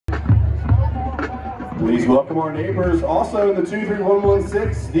Please welcome our neighbors, also in the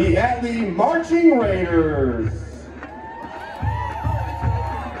 23116, the Atlee Marching Raiders.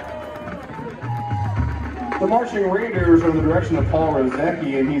 The Marching Raiders are in the direction of Paul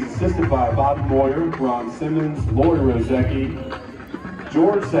Rozecki, and he's assisted by Bobby Moyer, Ron Simmons, Lori Rozecki,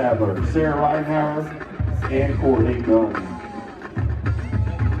 George Sadler, Sarah Reinhauer, and Courtney Nunn.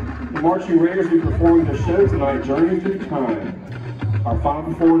 The Marching Raiders will be performing their show tonight, Journey Through Time, our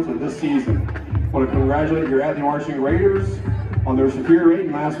final performance of this season. I want to congratulate your Atlee Marching Raiders on their superior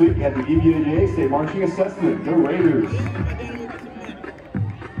rating last week at the EVAJ State Marching Assessment. Go Raiders!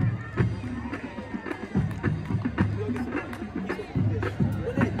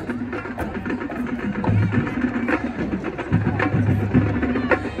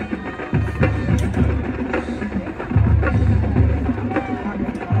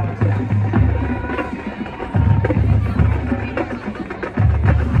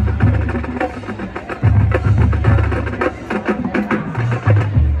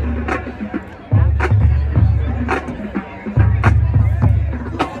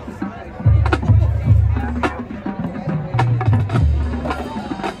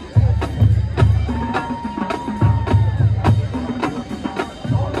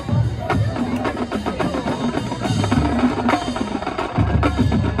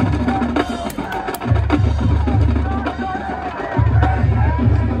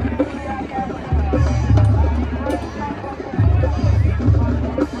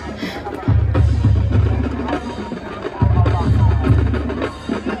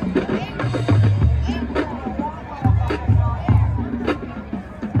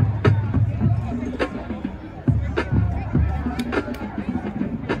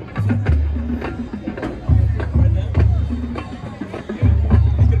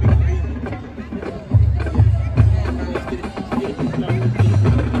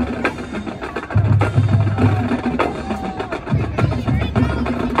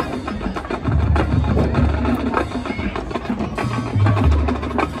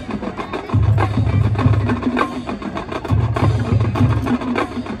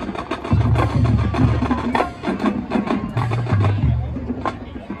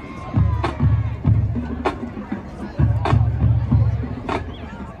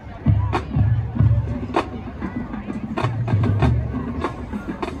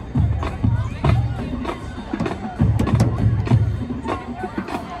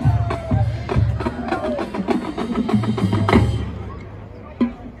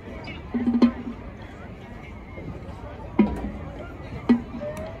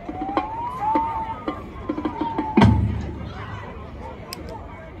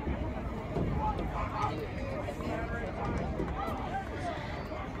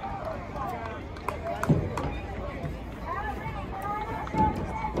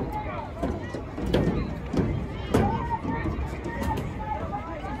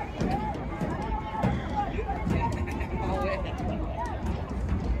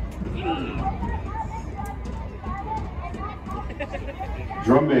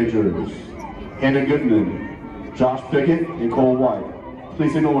 Drum majors, Hannah Goodman, Josh Pickett, and Cole White.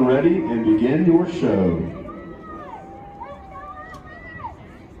 Please signal when ready and begin your show.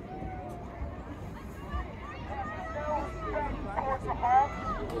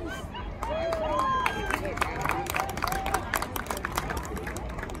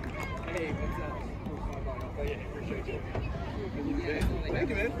 Thank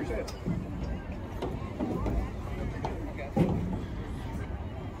you, man. Appreciate it.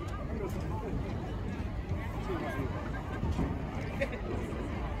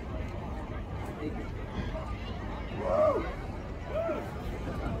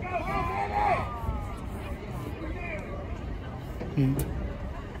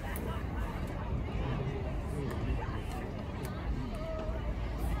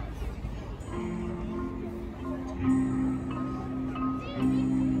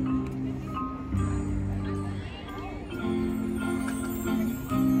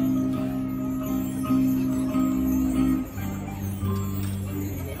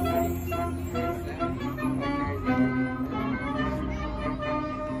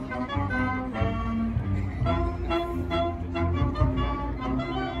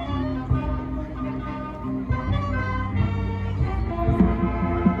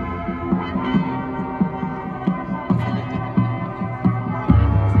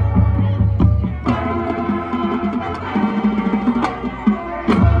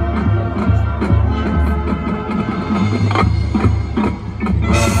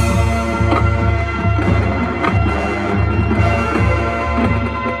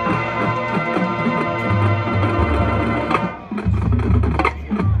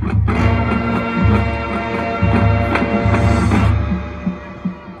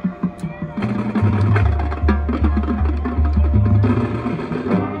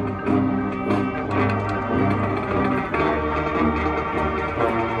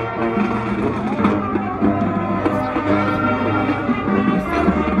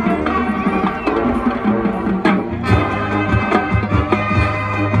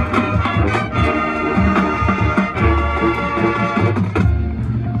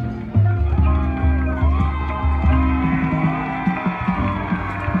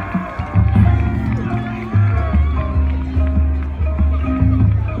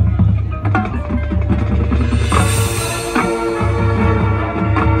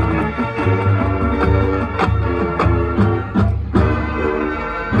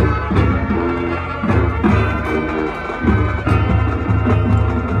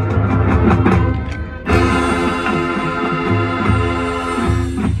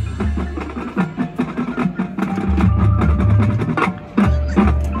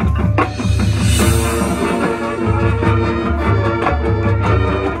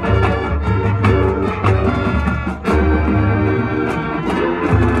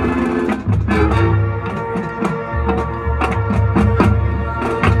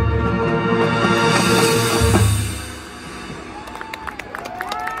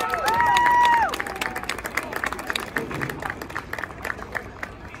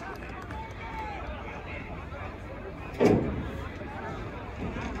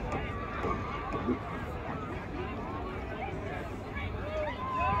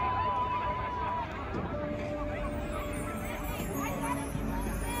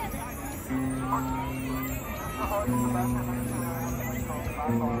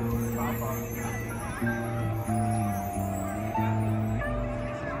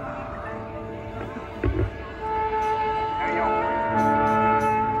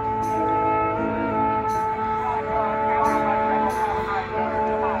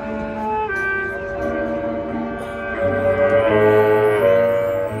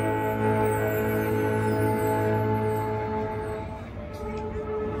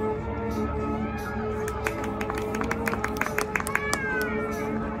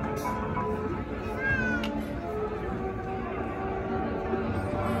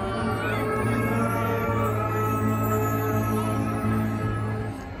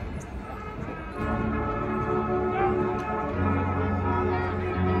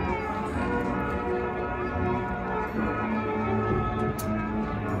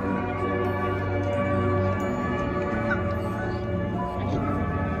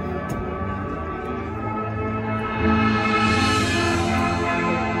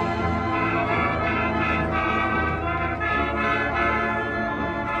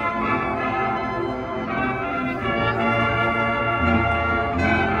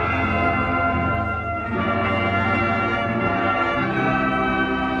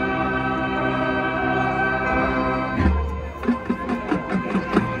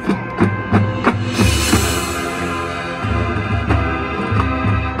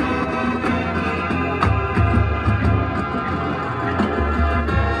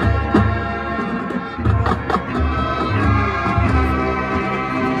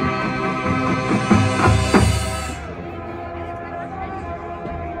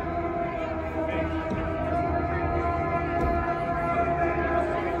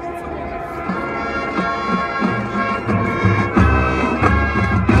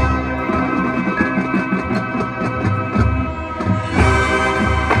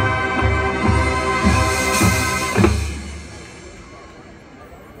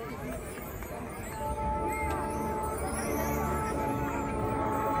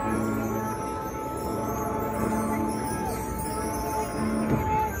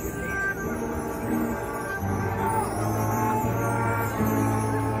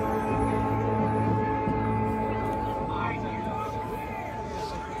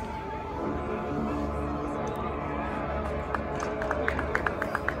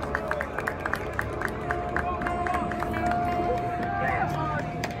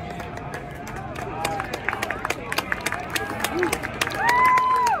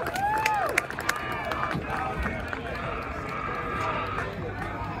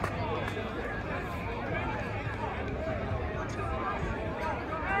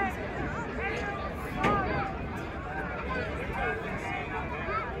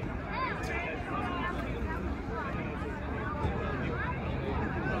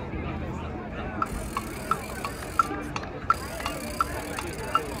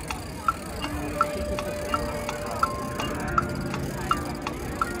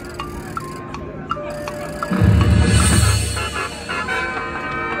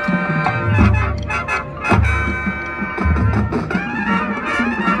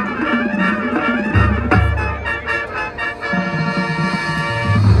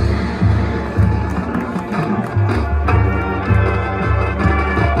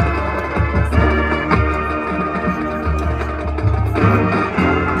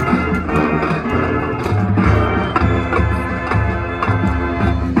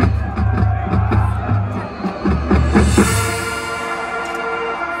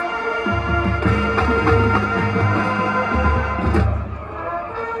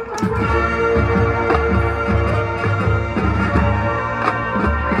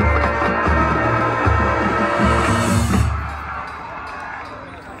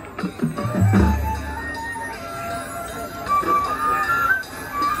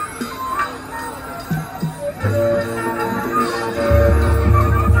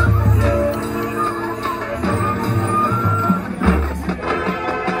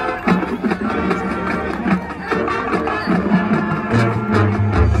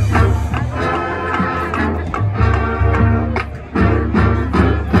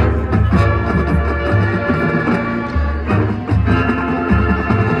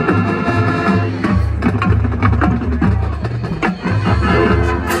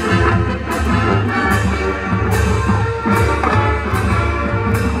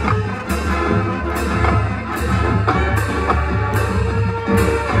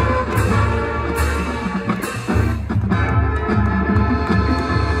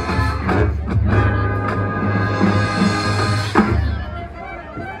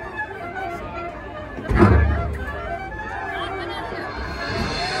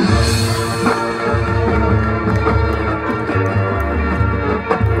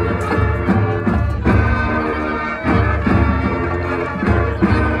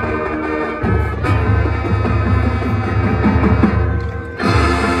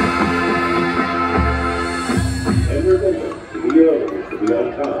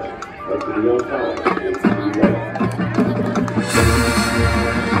 to the young talent in the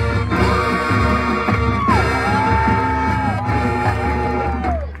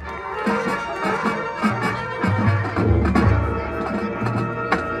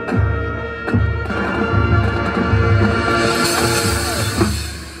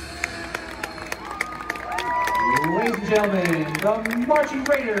Ladies and gentlemen, the Marching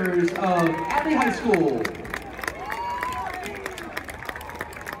Raiders of Atlee High School.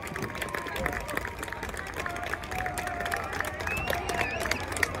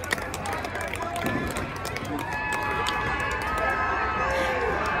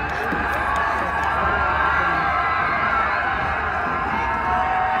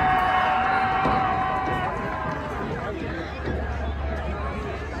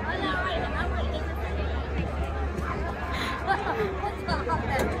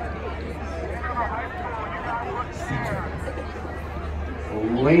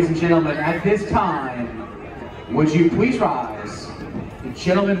 Ladies and gentlemen, at this time, would you please rise? The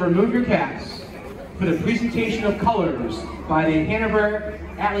gentlemen, remove your caps for the presentation of colors by the Hanover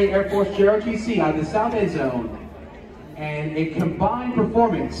Atlee Air Force JROTC out of the South End Zone, and a combined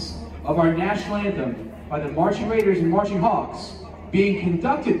performance of our national anthem by the Marching Raiders and Marching Hawks, being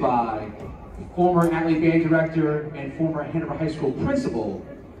conducted by former Atlee Band Director and former Hanover High School Principal,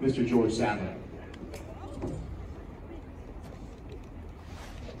 Mr. George Sadler.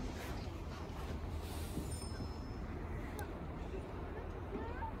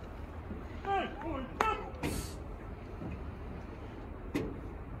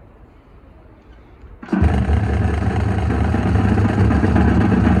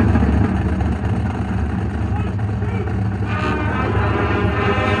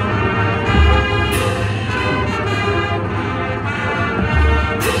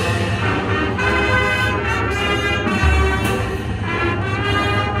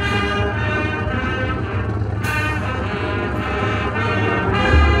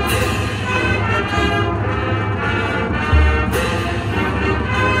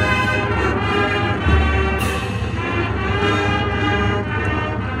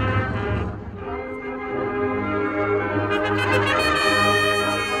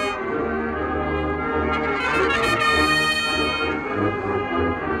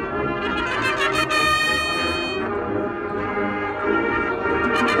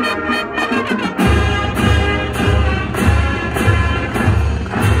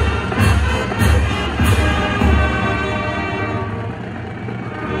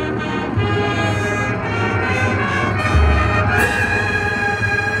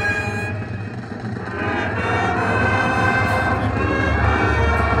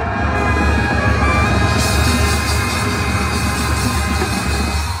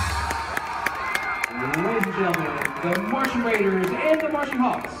 The Marching Raiders and the Marching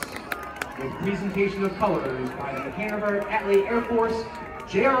Hawks, with presentation of colors by the Hanover Atlee Air Force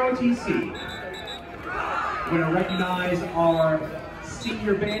JROTC. We're going to recognize our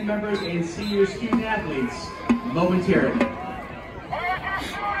senior band members and senior student athletes momentarily.